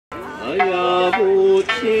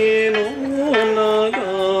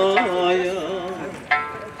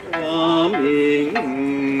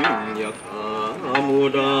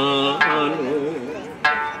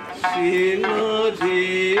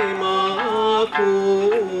I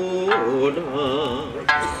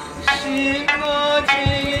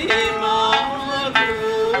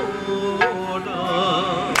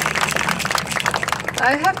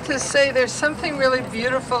have to say there's something really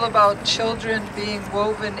beautiful about children being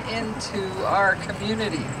woven into our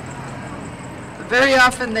community. Very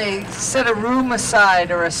often they set a room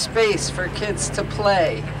aside or a space for kids to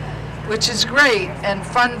play, which is great and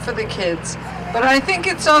fun for the kids. But I think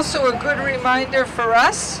it's also a good reminder for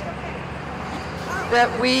us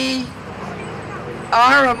that we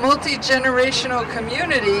are a multi-generational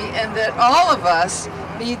community and that all of us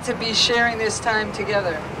need to be sharing this time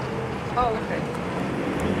together. Oh, okay.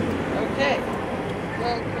 Okay.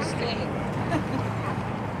 Well, Christine.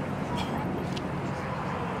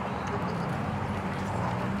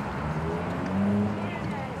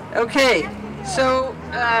 Okay, so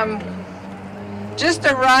just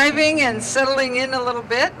arriving and settling in a little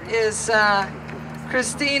bit is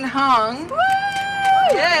Christine Hong. Woo!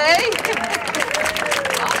 Yay!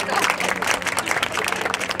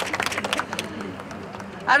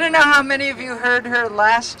 I don't know how many of you heard her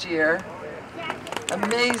last year.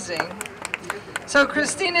 Amazing. So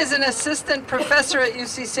Christine is an assistant professor at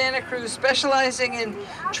UC Santa Cruz specializing in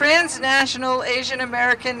transnational Asian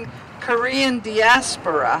American Korean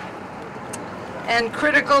diaspora and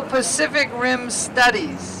critical Pacific Rim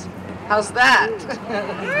studies. How's that?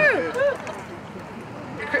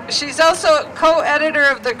 She's also co-editor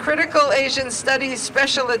of the Critical Asian Studies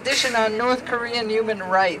Special Edition on North Korean Human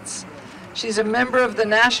Rights. She's a member of the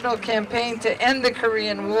National Campaign to End the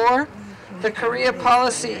Korean War, the Korea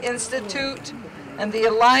Policy Institute, and the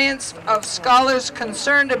Alliance of Scholars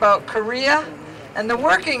Concerned About Korea, and the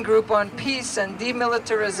Working Group on Peace and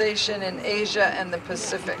Demilitarization in Asia and the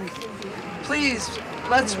Pacific. Please,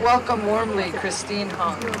 let's welcome warmly Christine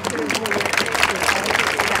Hong.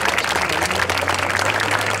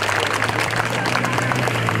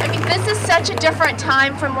 I mean, this is such a different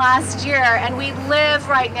time from last year, and we live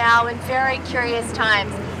right now in very curious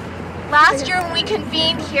times. Last year when we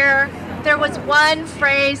convened here, there was one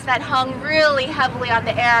phrase that hung really heavily on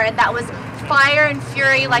the air, and that was fire and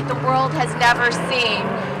fury like the world has never seen.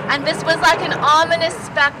 And this was like an ominous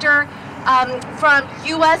specter from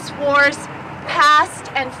U.S. wars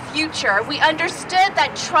past and future. We understood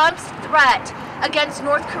that Trump's threat against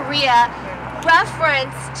North Korea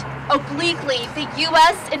referenced obliquely the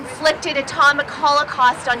U.S. inflicted atomic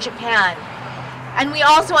holocaust on Japan. And we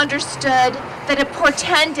also understood that it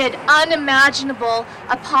portended unimaginable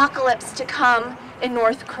apocalypse to come in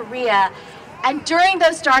North Korea. And during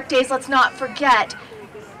those dark days, let's not forget,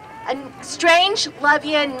 strange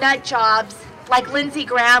Levian nut jobs like Lindsey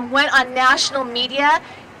Graham went on national media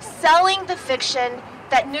selling the fiction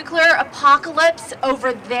that nuclear apocalypse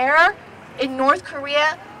over there in North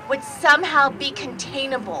Korea would somehow be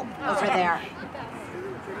containable over there.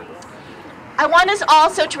 I want us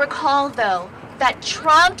also to recall, though, that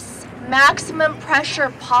Trump's maximum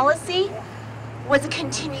pressure policy was a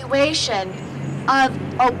continuation of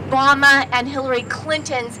Obama and Hillary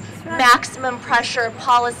Clinton's maximum pressure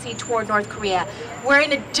policy toward North Korea. We're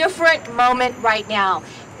in a different moment right now.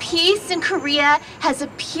 Peace in Korea has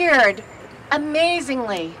appeared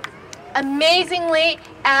amazingly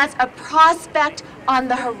as a prospect on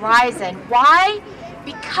the horizon. Why?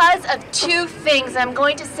 Because of two things. I'm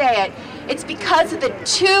going to say it. It's because of the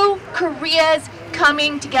two Koreas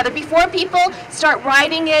coming together. Before people start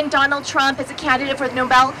writing in Donald Trump as a candidate for the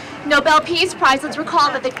Nobel Peace Prize, let's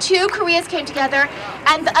recall that the two Koreas came together,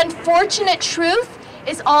 and the unfortunate truth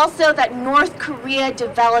is also that North Korea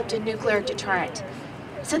developed a nuclear deterrent.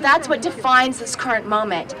 So that's what defines this current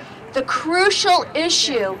moment. The crucial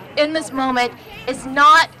issue in this moment is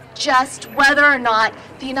not just whether or not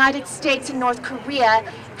the United States and North Korea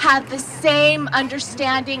have the same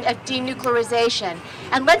understanding of denuclearization.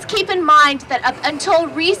 And let's keep in mind that up until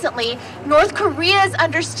recently, North Korea's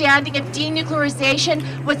understanding of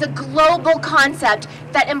denuclearization was a global concept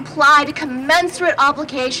that implied a commensurate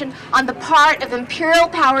obligation on the part of imperial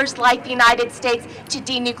powers like the United States to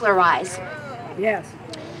denuclearize. Yes.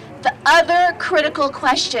 The other critical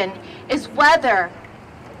question is whether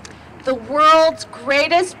the world's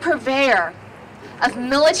greatest purveyor of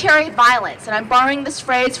military violence, and I'm borrowing this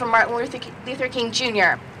phrase from Martin Luther King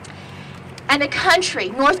Jr., and a country,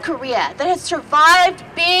 North Korea, that has survived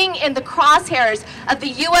being in the crosshairs of the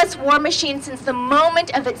U.S. war machine since the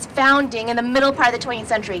moment of its founding in the middle part of the 20th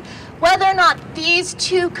century, whether or not these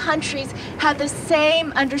two countries have the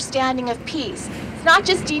same understanding of peace. It's not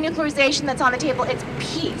just denuclearization that's on the table, it's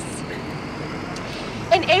peace.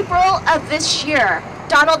 In April of this year,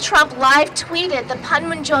 Donald Trump live tweeted the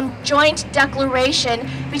Panmunjom joint declaration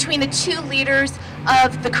between the two leaders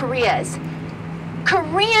of the Koreas.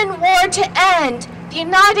 Korean War to end, the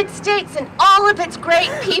United States and all of its great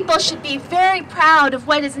people should be very proud of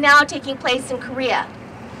what is now taking place in Korea.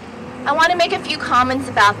 I want to make a few comments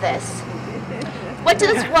about this. What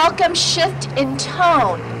does this welcome shift in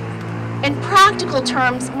tone, in practical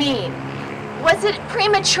terms, mean? Was it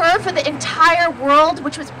premature for the entire world,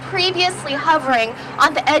 which was previously hovering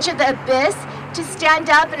on the edge of the abyss, to stand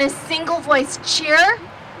up in a single-voiced cheer?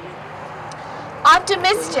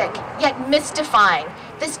 Optimistic, yet mystifying,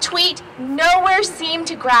 this tweet nowhere seemed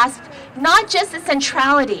to grasp not just the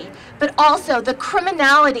centrality, but also the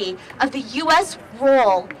criminality of the U.S.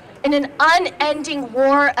 role in an unending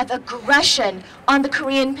war of aggression on the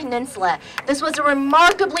Korean Peninsula. This was a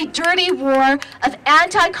remarkably dirty war of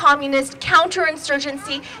anti-communist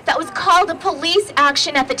counterinsurgency that was called a police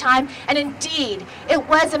action at the time, and indeed, it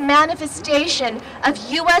was a manifestation of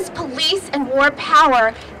U.S. police and war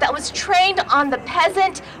power that was trained on the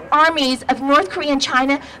peasant armies of North Korea and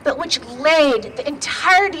China, but which laid the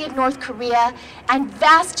entirety of North Korea and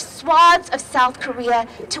vast swaths of South Korea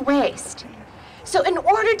to waste. So in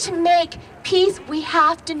order to make peace, we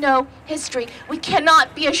have to know history. We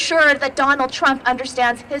cannot be assured that Donald Trump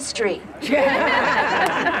understands history. The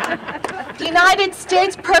United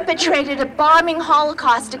States perpetrated a bombing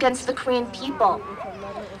holocaust against the Korean people.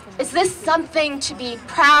 Is this something to be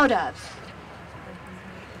proud of?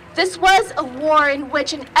 This was a war in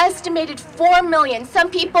which an estimated 4 million, some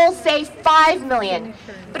people say 5 million,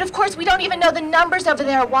 but of course we don't even know the numbers over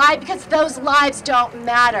there. Why? Because those lives don't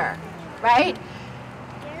matter, right?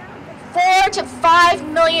 4 to 5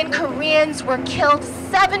 million Koreans were killed,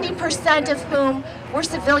 70% of whom were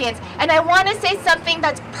civilians. And I want to say something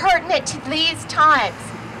that's pertinent to these times.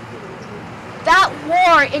 That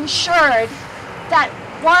war ensured that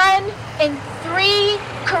 1 in 3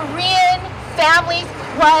 Korean families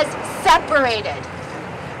was separated.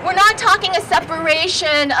 We're not talking a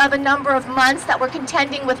separation of a number of months that we're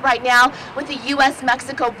contending with right now with the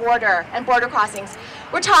U.S.-Mexico border and border crossings.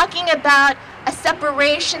 We're talking about a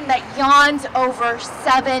separation that yawns over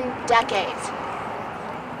 7 decades.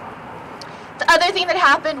 The other thing that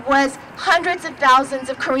happened was hundreds of thousands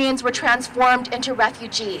of Koreans were transformed into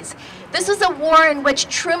refugees. This was a war in which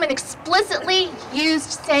Truman explicitly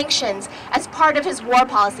used sanctions as part of his war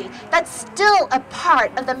policy. That's still a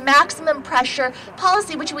part of the maximum pressure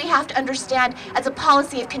policy, which we have to understand as a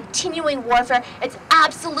policy of continuing warfare. It's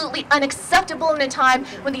absolutely unacceptable in a time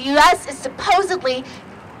when the U.S. is supposedly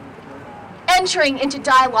entering into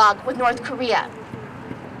dialogue with North Korea.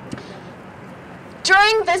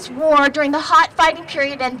 During this war, during the hot fighting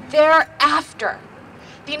period and thereafter,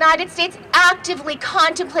 the United States actively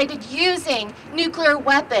contemplated using nuclear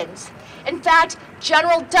weapons. In fact,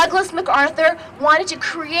 General Douglas MacArthur wanted to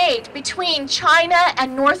create between China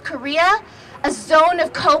and North Korea a zone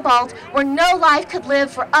of cobalt where no life could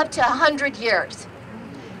live for up to 100 years.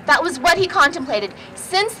 That was what he contemplated.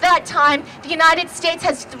 Since that time, the United States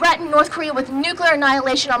has threatened North Korea with nuclear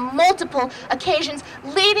annihilation on multiple occasions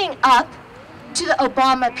leading up to the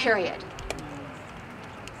Obama period.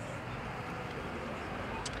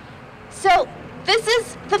 So this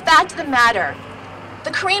is the fact of the matter.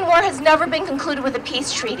 The Korean War has never been concluded with a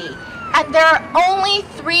peace treaty, and there are only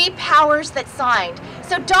 3 powers that signed.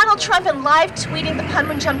 So Donald Trump, in live tweeting the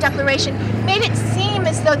Panmunjom Declaration, made it seem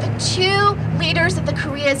as though the 2 leaders of the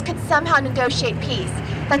Koreas could somehow negotiate peace.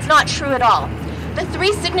 That's not true at all. The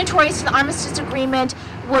 3 signatories to the Armistice Agreement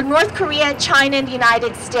were North Korea, China, and the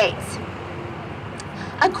United States.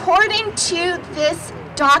 According to this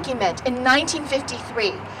document in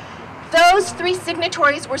 1953, those 3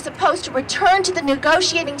 signatories were supposed to return to the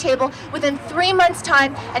negotiating table within 3 months'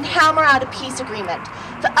 time and hammer out a peace agreement.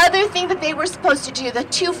 The other thing that they were supposed to do, the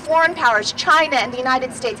 2 foreign powers, China and the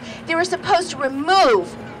United States, they were supposed to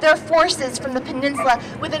remove their forces from the peninsula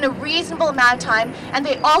within a reasonable amount of time, and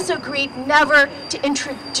they also agreed never to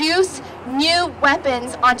introduce new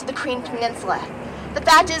weapons onto the Korean Peninsula. The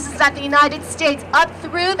fact is that the United States, up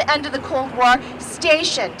through the end of the Cold War,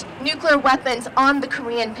 stationed nuclear weapons on the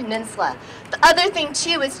Korean Peninsula. The other thing,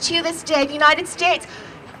 too, is to this day, the United States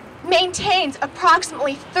maintains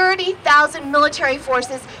approximately 30,000 military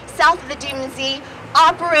forces south of the DMZ,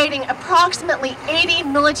 operating approximately 80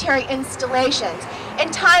 military installations. In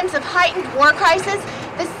times of heightened war crisis,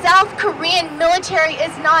 the South Korean military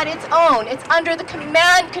is not its own. It's under the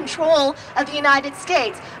command control of the United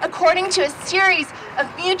States. According to a series of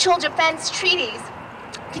mutual defense treaties,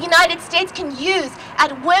 the United States can use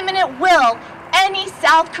at whim and at will any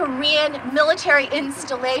South Korean military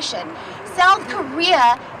installation. South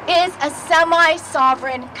Korea is a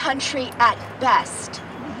semi-sovereign country at best.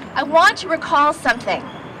 I want to recall something.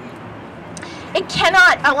 It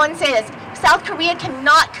cannot, I want to say this, South Korea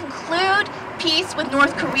cannot conclude peace with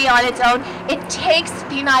North Korea on its own. It takes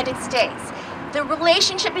the United States. The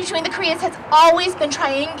relationship between the Koreas has always been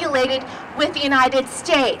triangulated with the United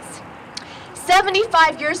States.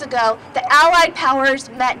 75 years ago, the Allied powers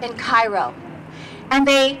met in Cairo, and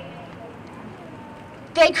they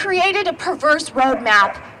created a perverse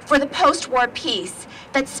roadmap for the post-war peace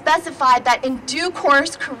that specified that in due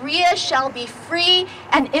course, Korea shall be free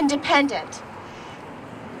and independent.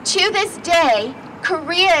 To this day,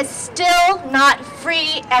 Korea is still not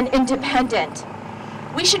free and independent.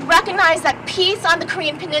 We should recognize that peace on the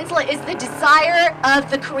Korean Peninsula is the desire of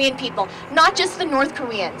the Korean people, not just the North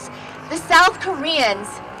Koreans. The South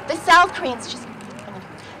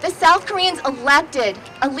Koreans elected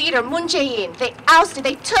a leader, Moon Jae-in.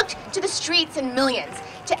 They took to the streets in millions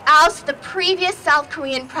to oust the previous South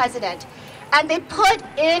Korean president. And they put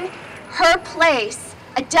in her place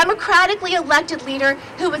a democratically elected leader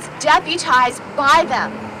who was deputized by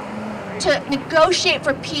them to negotiate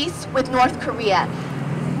for peace with North Korea.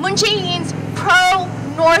 Moon Jae-in's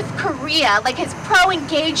pro-North Korea, like his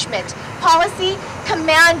pro-engagement policy,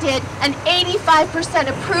 commanded an 85%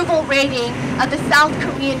 approval rating of the South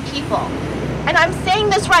Korean people. And I'm saying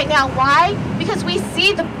this right now, why? Because we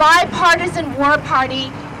see the bipartisan war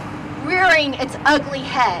party rearing its ugly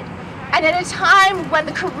head. And at a time when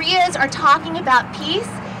the Koreas are talking about peace,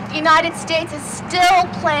 the United States is still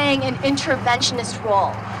playing an interventionist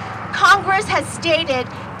role. Congress has stated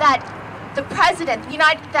that the president,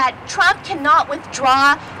 that Trump cannot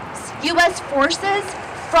withdraw U.S. forces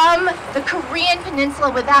from the Korean Peninsula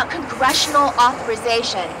without congressional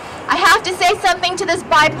authorization. I have to say something to this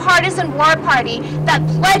bipartisan war party that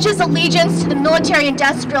pledges allegiance to the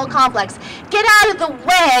military-industrial complex. Get out of the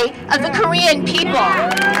way of the Korean people.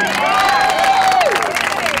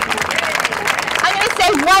 I'm going to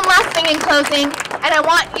say one last thing in closing, and I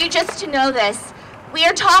want you just to know this. We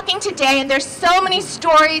are talking today, and there's so many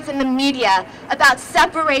stories in the media about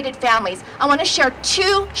separated families. I want to share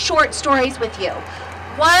two short stories with you.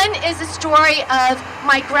 One is a story of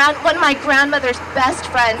one of my grandmother's best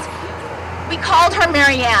friends. We called her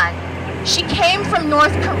Mary Ann. She came from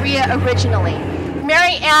North Korea originally.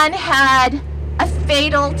 Mary Ann had a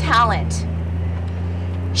fatal talent.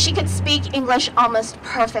 She could speak English almost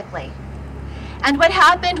perfectly. And what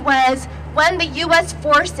happened was, when the U.S.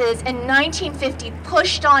 forces in 1950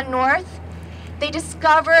 pushed on north, they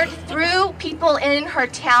discovered through people in her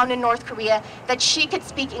town in North Korea that she could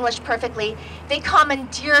speak English perfectly. They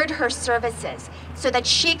commandeered her services so that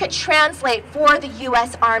she could translate for the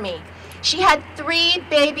U.S. Army. She had 3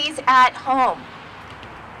 babies at home.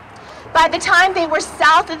 By the time they were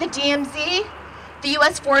south of the DMZ, the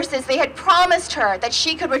U.S. forces, they had promised her that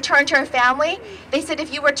she could return to her family. They said,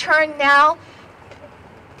 if you return now,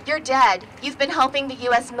 you're dead. You've been helping the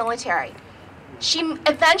U.S. military. She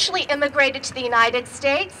eventually immigrated to the United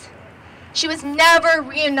States. She was never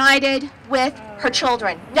reunited with her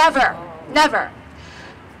children. Never, never.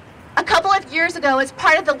 A couple of years ago, as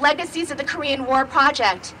part of the Legacies of the Korean War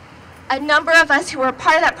project, a number of us who were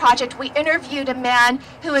part of that project, we interviewed a man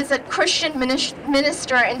who is a Christian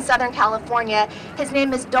minister in Southern California. His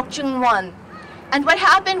name is Dok Jung-won. And what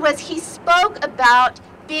happened was he spoke about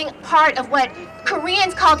being part of what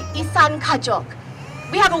Koreans called Isan Kajok.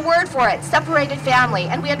 We have a word for it, separated family,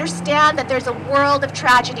 and we understand that there's a world of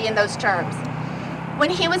tragedy in those terms. When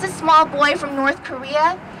he was a small boy from North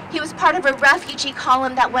Korea, he was part of a refugee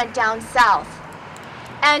column that went down south.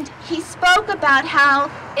 And he spoke about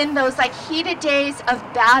how in those heated days of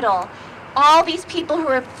battle, all these people who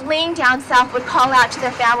were fleeing down south would call out to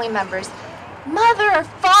their family members, "Mother,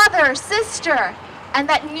 father, sister," and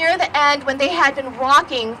that near the end, when they had been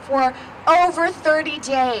walking for over 30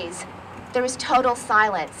 days, there was total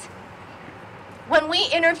silence. When we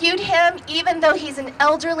interviewed him, even though he's an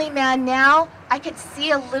elderly man now, I could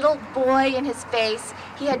see a little boy in his face.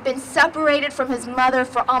 He had been separated from his mother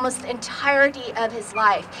for almost the entirety of his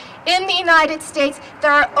life. In the United States,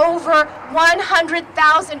 there are over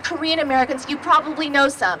 100,000 Korean Americans, you probably know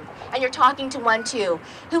some, and you're talking to one too,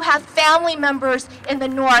 who have family members in the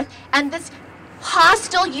North, and this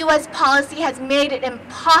hostile U.S. policy has made it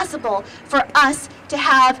impossible for us to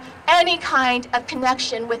have any kind of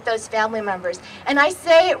connection with those family members. And I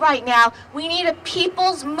say it right now, we need a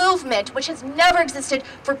people's movement, which has never existed,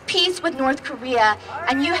 for peace with North Korea.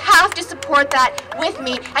 And you have to support that with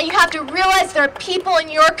me. And you have to realize there are people in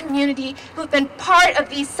your community who've been part of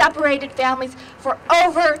these separated families for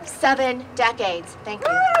over 7 decades. Thank you.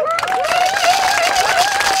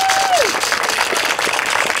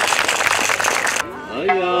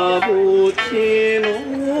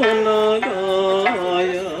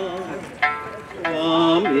 나가야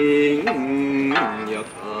와밍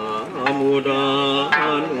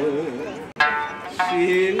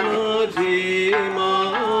Shina Jima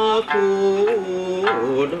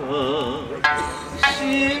Kuda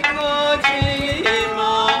Shina